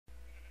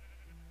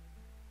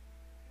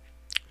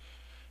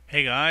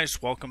Hey guys,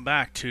 welcome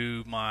back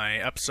to my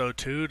episode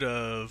 2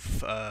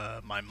 of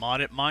my mod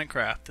at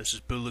Minecraft. This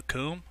is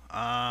Buulecoom.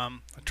 I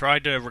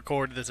tried to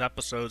record this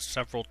episode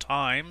several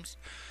times,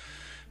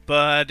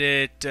 but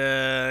it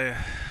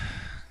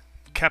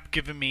kept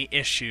giving me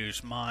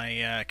issues.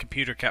 My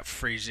computer kept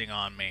freezing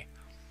on me.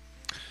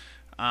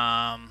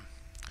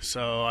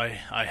 So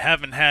I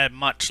haven't had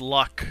much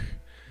luck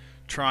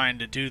trying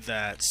to do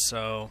that,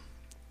 so...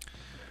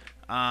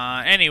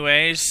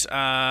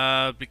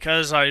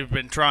 because I've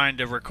been trying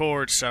to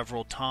record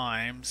several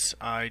times,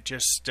 I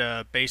just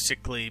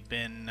basically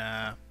been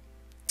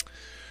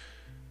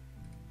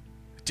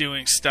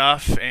doing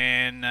stuff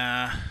and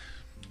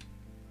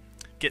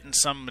getting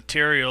some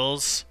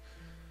materials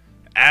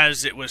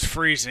as it was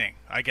freezing,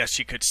 I guess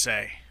you could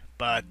say.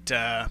 But,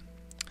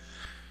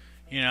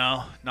 you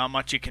know, not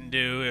much you can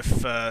do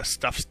if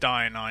stuff's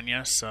dying on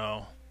you,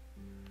 so...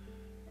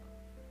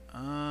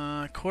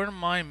 according to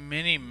my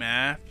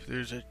mini-map,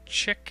 there's a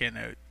chicken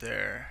out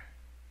there.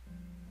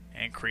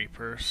 And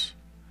creepers.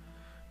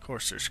 Of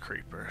course there's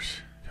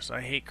creepers, because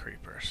I hate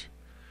creepers.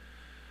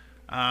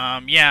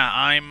 Yeah,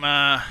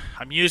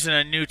 I'm using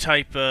a new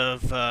type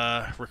of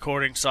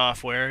recording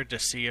software to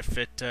see if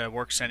it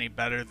works any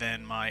better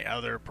than my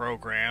other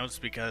programs,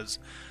 because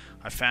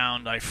I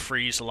found I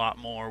freeze a lot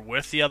more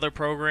with the other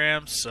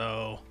programs,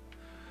 so...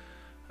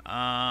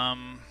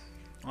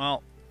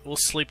 well, we'll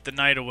sleep the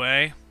night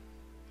away.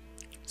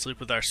 Sleep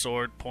with our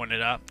sword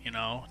pointed up, you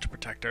know, to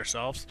protect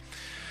ourselves.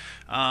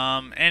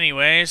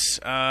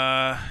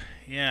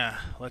 Yeah,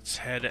 let's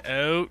head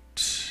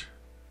out.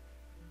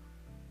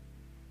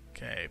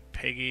 Okay,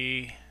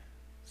 piggy,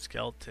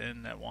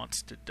 skeleton that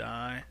wants to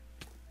die.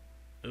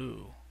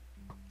 Ooh.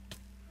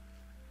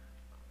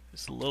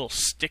 It's a little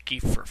sticky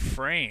for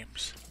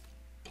frames.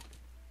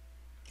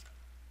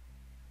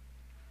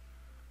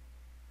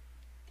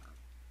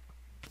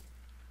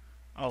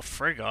 Oh,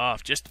 frig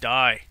off, just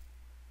die.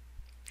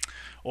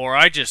 Or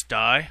I just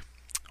die.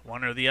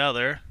 One or the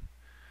other.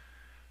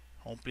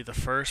 Won't be the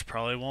first,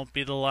 probably won't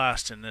be the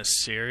last in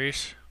this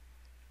series.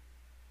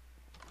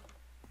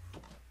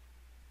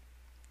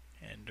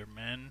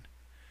 Enderman.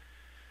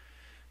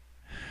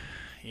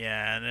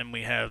 Yeah, and then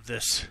we have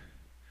this.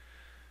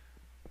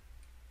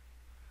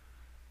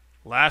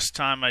 Last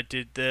time I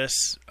did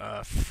this,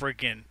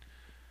 friggin'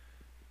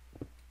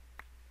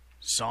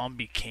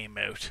 zombie came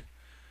out.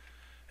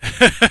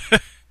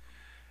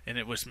 And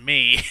it was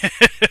me.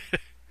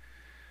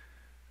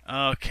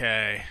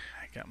 Okay,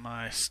 I got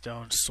my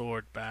stone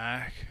sword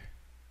back.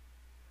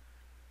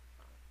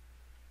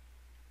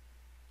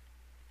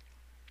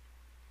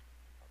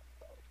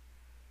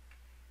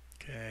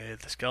 Okay,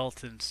 the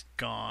skeleton's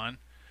gone.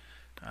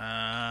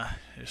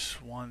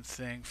 Just one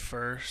thing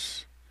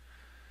first.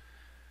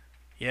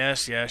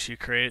 Yes, you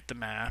created the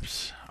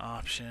maps.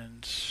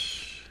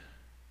 Options.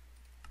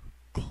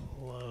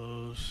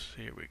 Close.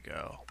 Here we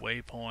go.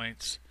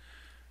 Waypoints.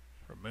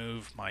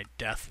 Remove my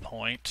death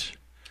point.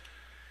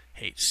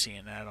 Hate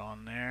seeing that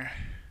on there.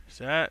 Is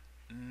that?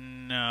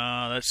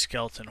 No, that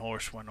skeleton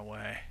horse went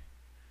away.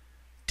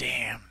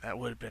 Damn, that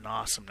would have been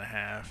awesome to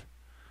have.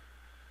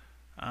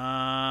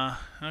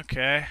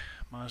 Okay.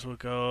 Might as well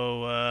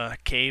go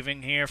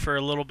caving here for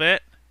a little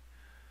bit.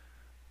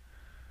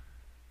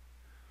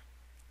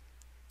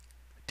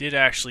 Did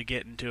actually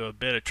get into a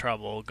bit of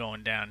trouble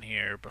going down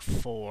here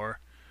before.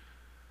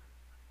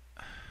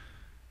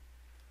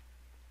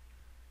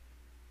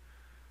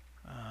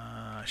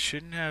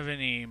 Shouldn't have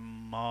any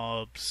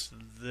mobs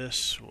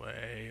this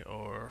way,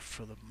 or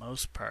for the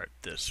most part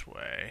this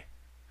way.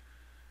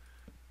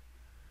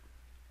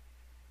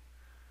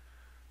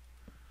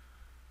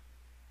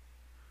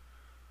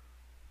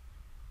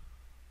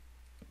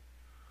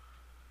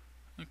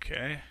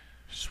 Okay,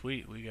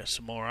 sweet, we got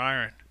some more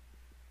iron.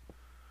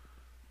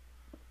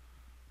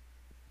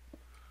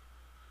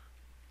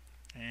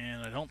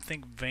 And I don't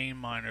think vein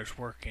miner's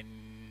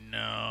working.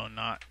 No,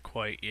 not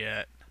quite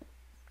yet.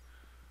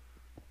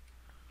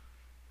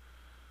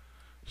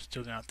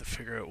 Still gonna have to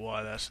figure out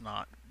why that's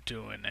not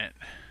doing it.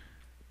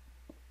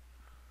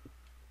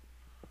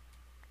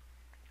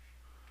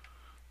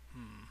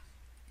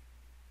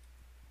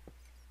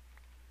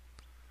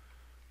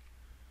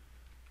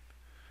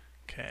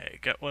 Okay,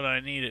 got what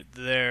I needed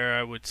there,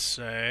 I would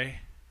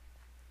say.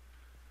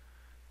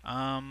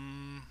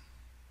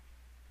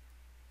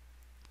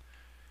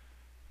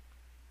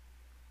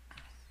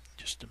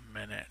 Just a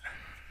minute.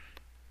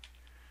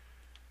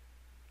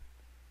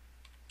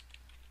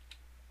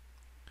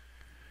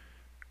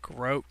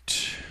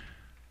 Grout.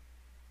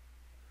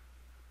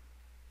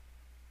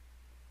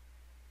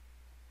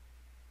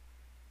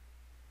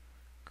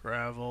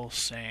 Gravel,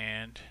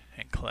 sand,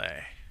 and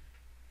clay.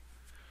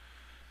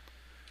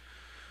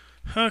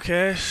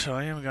 Okay, so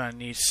I am gonna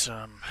need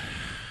some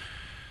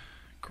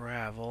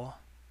gravel.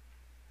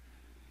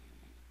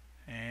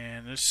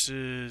 And this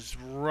is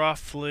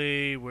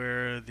roughly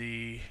where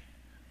the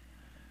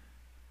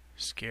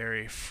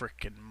scary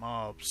frickin'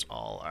 mobs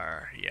all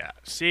are. Yeah,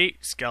 see?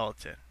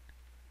 Skeleton.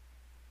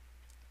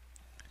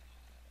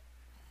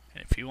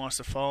 And if he wants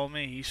to follow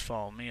me, he's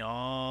following me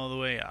all the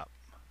way up.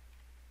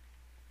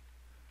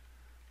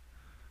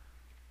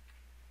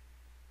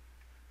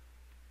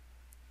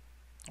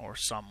 or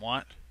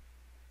somewhat.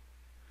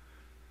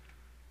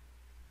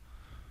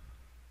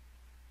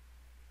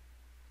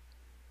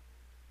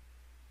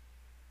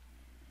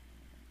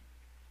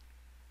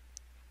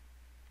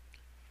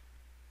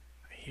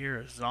 I hear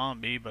a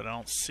zombie, but I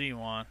don't see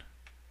one.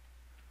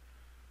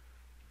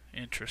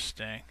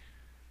 Interesting.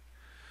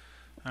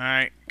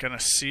 Alright, gonna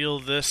seal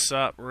this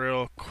up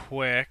real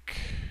quick.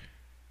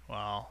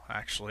 Well,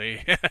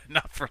 actually,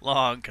 not for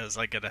long, because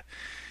I gotta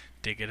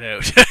dig it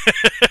out.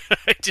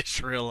 I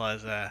just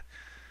realized that.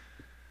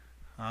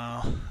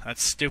 Oh,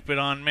 that's stupid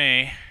on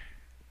me.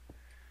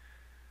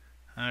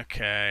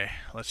 Okay,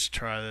 let's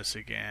try this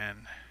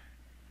again.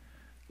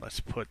 Let's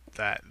put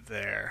that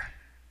there.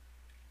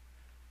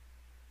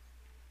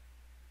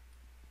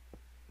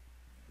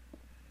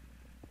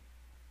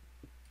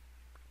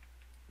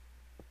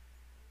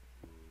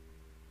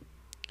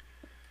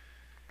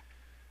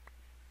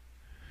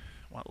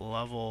 What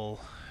level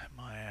am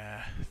I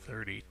at?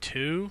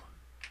 32?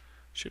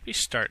 Should be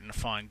starting to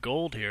find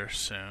gold here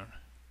soon.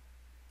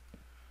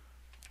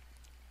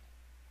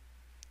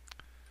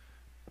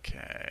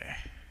 Okay.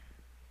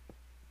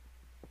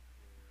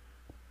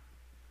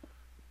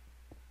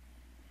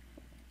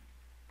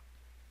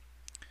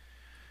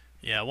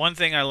 Yeah, one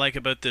thing I like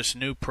about this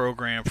new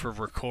program for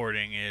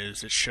recording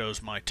is it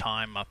shows my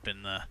time up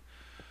in the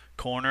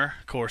corner.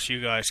 Of course,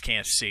 you guys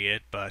can't see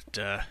it, but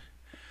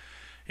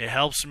it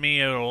helps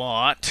me out a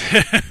lot.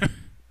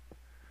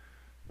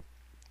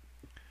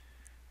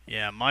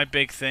 Yeah, my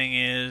big thing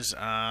is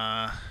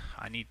I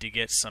need to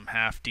get some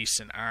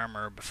half-decent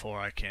armor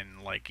before I can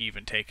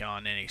even take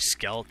on any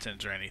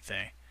skeletons or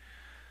anything.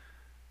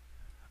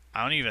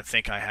 I don't even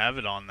think I have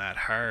it on that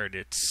hard.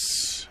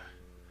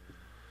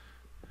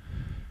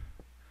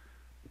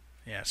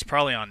 Yeah, it's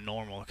probably on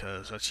normal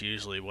because that's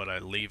usually what I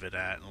leave it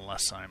at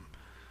unless I'm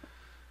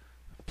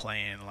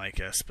playing like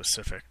a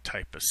specific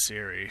type of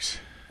series.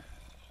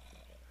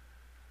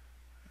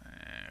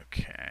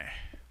 Okay.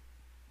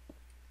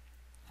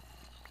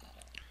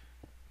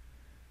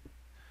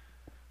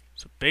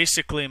 So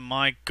basically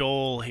my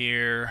goal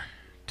here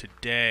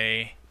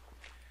today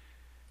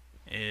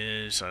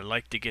is I'd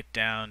like to get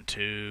down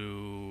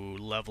to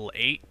level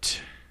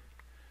 8,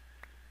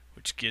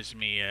 which gives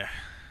me a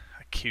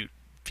cute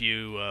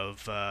view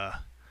of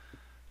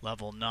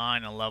level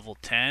 9 and level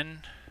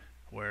 10,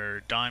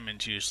 where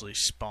diamonds usually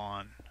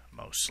spawn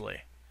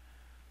mostly.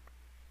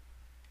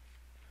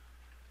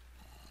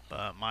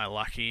 But my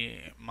luck,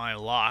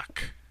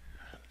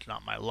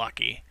 not my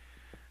lucky.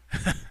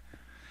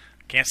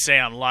 Can't say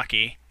I'm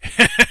lucky.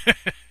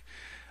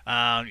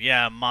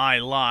 Yeah, my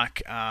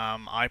luck,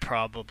 I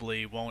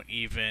probably won't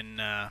even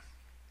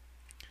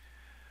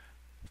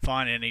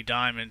find any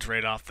diamonds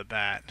right off the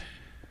bat.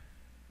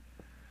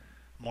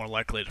 More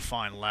likely to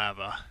find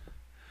lava.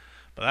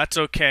 But that's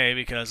okay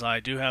because I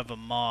do have a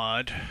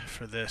mod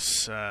for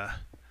this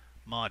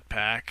mod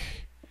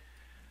pack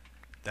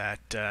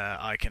that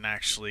I can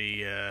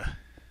actually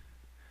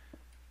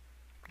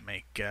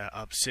make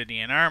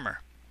obsidian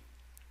armor.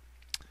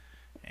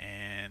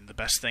 And the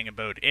best thing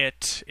about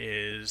it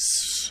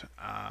is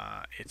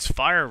it's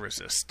fire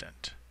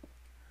resistant,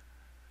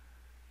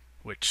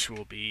 which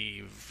will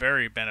be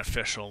very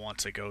beneficial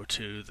once I go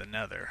to the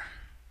Nether.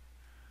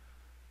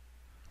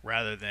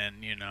 Rather than,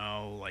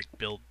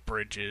 build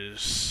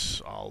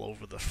bridges all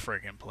over the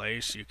friggin'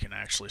 place, you can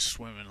actually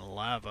swim in the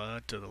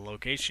lava to the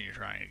location you're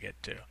trying to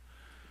get to.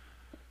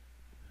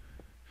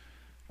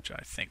 Which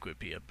I think would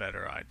be a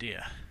better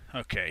idea.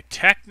 Okay,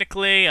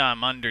 technically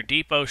I'm under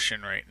deep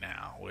ocean right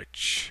now,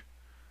 which...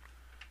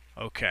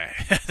 Okay,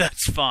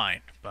 that's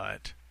fine,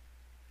 but...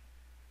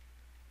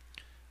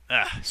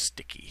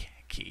 sticky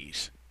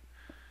keys.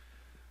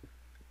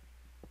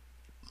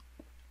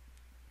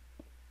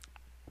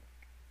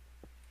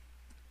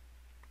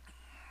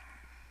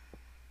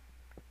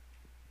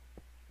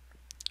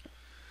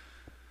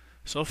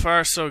 So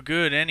far, so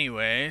good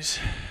anyways.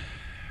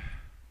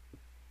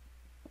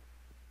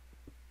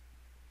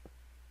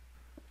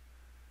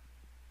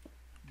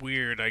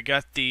 Weird, I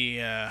got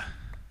the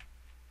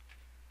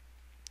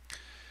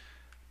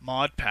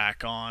mod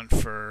pack on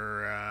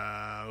for,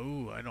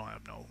 ooh, I don't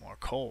have no more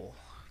coal.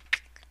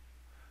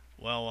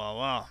 Well.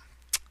 I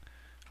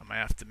might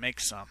have to make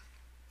some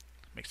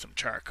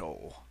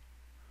charcoal.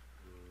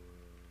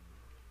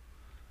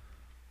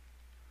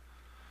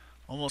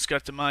 Almost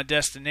got to my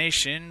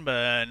destination,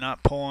 but not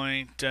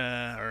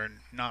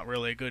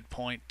really a good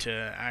point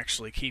to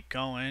actually keep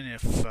going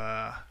if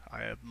I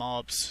have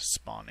mobs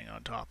spawning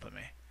on top of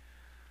me.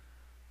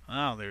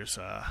 Wow, there's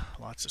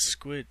lots of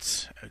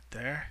squids out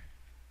there.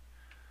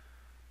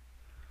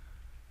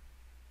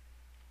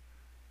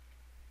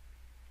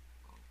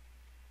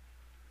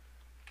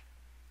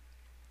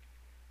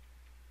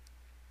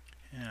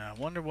 Yeah, I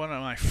wonder what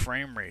my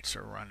frame rates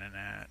are running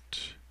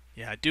at.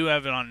 Yeah, I do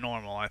have it on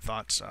normal. I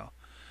thought so.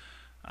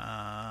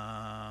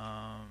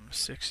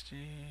 60.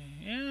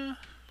 Yeah,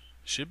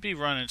 should be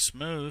running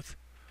smooth.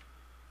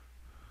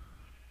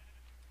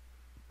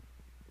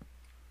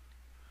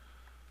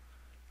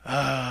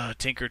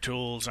 Tinker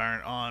tools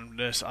aren't on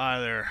this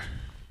either.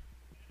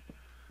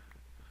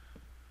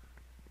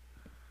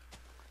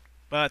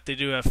 But they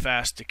do have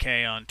fast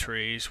decay on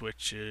trees,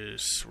 which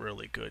is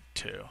really good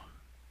too.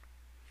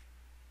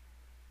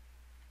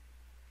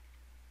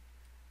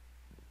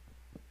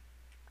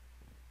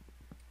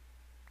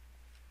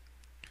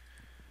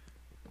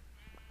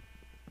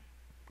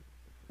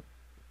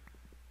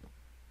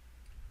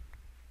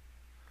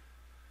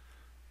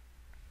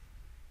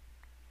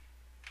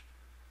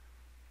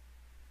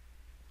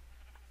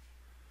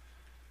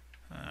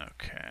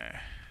 Okay.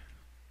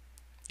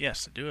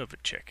 Yes, I do have a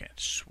chicken.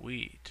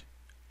 Sweet.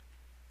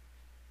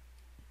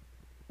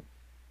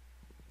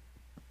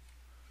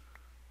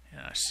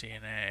 Yeah, I see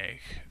an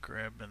egg.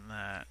 Grabbing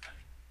that.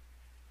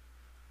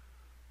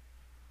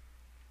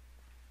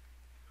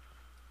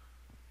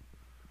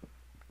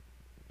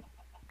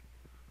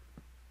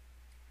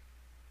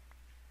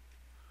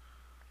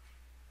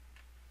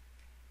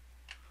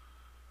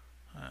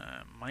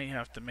 Might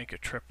have to make a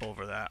trip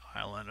over that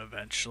island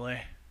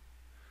eventually.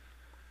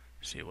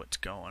 See what's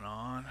going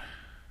on.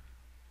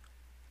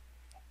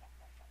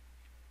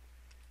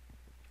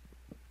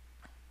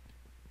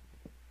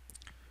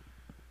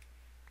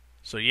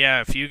 So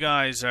yeah, if you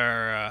guys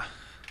are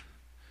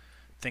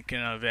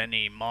thinking of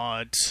any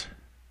mods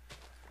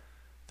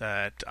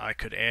that I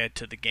could add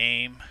to the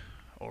game,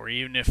 or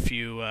even if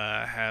you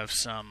have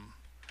some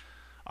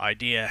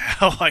idea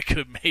how I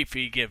could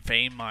maybe get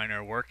Vein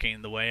Miner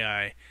working the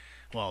way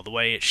the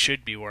way it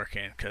should be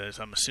working, because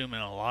I'm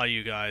assuming a lot of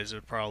you guys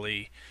would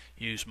probably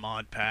use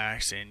mod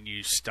packs and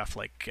use stuff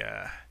like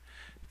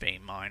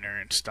Vein Miner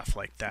and stuff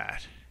like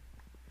that.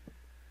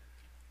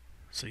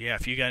 So yeah,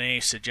 if you got any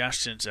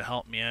suggestions to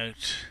help me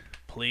out,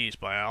 please,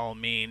 by all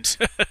means.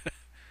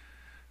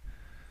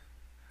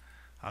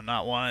 I'm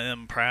not one of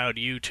them proud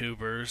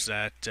YouTubers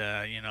that,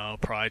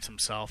 prides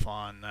himself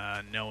on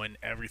knowing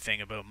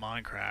everything about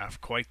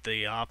Minecraft. Quite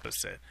the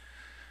opposite.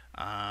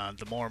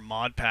 The more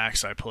mod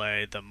packs I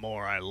play, the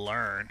more I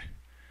learn.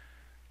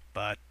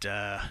 But,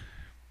 oh,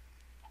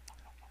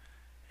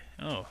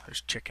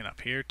 there's chicken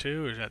up here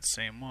too, or is that the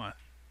same one?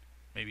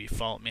 Maybe he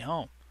followed me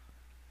home.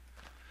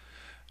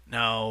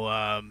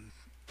 No,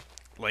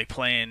 like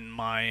playing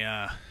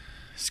my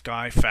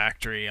Sky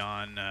Factory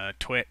on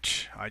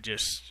Twitch,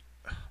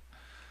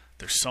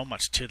 there's so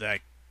much to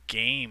that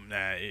game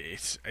that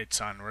it's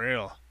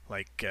unreal.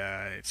 Like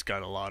it's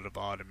got a lot of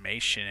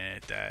automation in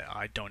it that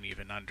I don't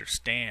even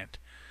understand.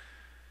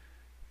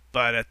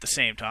 But at the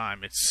same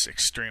time, it's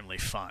extremely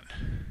fun.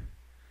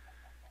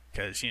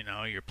 Because,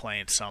 you're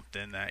playing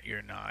something that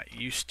you're not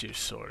used to,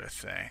 sort of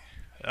thing.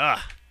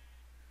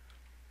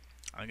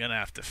 I'm going to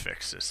have to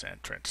fix this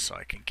entrance so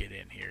I can get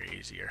in here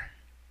easier.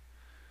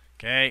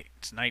 Okay,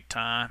 it's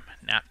nighttime,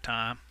 nap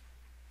time.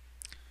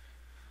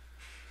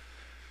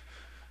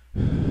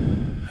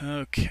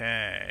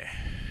 Okay.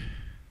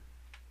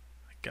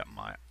 I got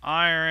my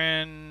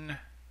iron.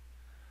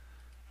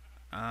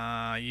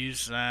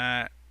 Use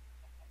that.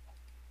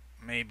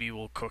 Maybe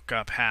we'll cook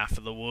up half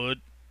of the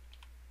wood.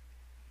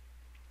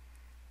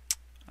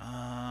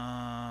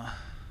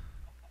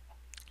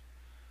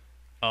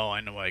 Oh,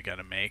 I know what I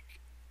gotta make.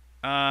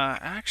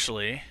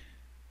 Actually,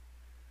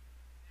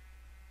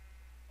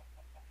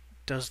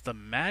 does the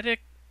Matic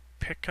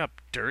pick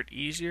up dirt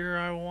easier,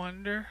 I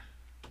wonder?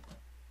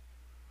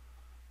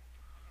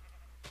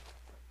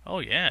 Oh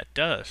yeah, it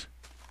does.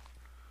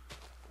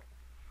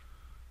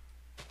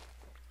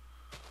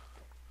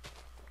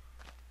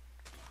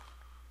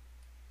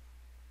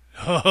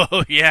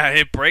 Oh yeah,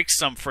 it breaks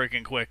some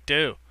freaking quick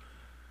too.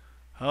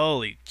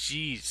 Holy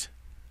jeez.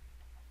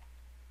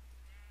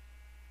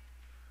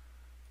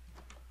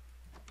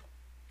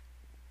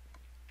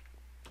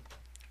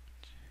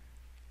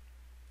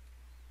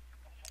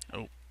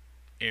 Oh,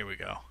 here we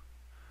go.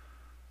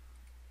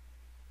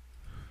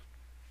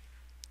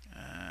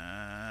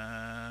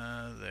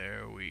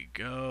 There we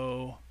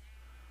go.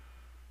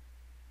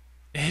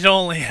 It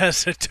only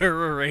has a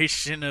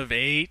duration of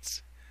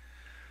 8.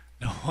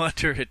 No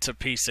wonder it's a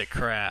piece of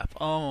crap.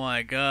 Oh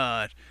my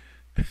god.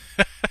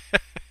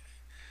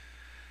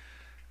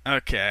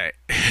 Okay.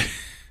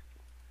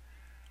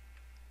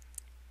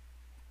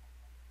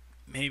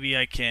 Maybe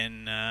I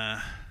can,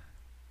 I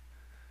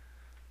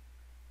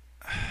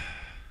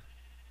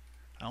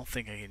don't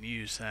think I can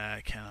use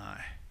that, can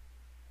I?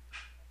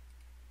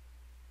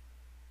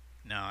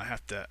 No, I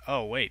have to...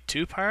 Oh, wait,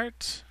 2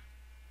 parts?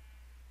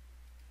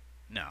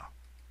 No.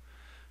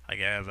 I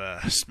have a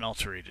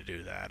smeltery to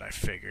do that, I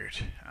figured.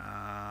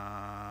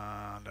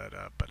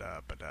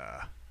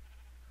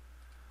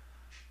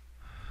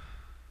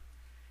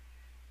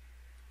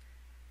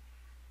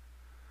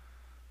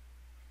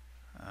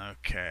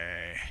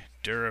 Okay.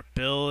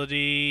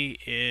 Durability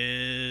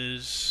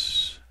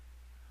is...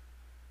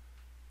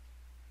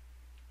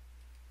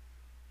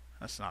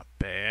 That's not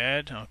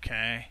bad.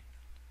 Okay.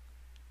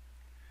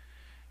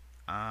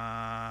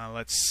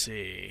 Let's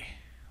see.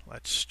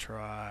 Let's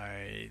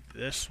try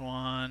this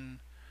one.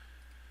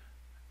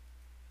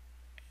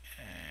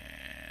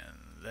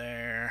 And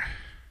there.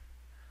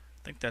 I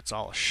think that's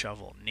all a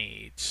shovel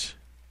needs.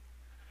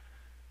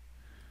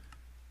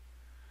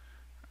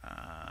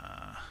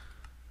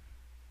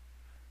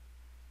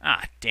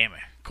 damn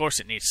it. Of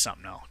course it needs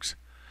something else.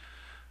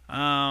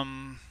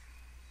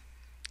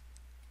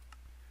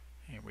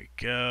 Here we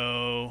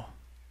go.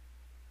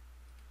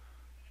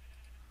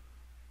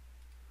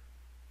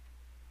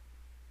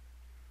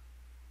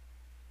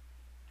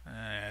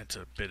 It's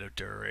a bit of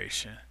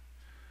duration.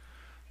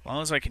 As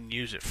long as I can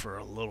use it for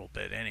a little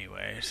bit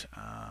anyways.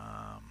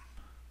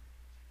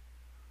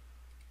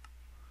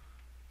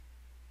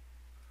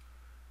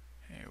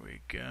 Here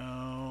we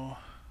go.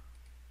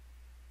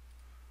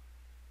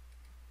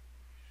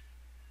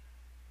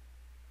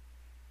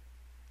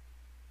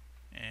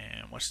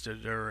 And what's the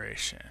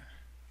duration?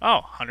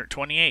 Oh,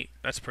 128.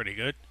 That's pretty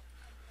good.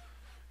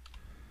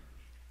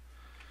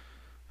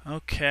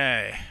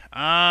 Okay.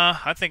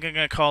 I think I'm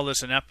going to call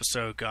this an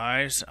episode,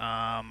 guys.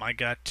 I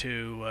got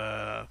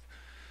to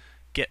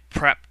get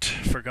prepped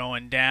for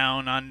going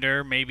down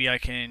under. Maybe I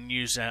can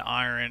use that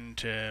iron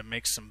to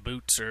make some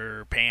boots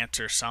or pants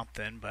or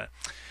something. But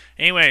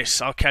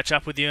anyways, I'll catch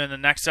up with you in the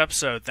next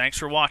episode. Thanks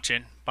for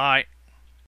watching. Bye.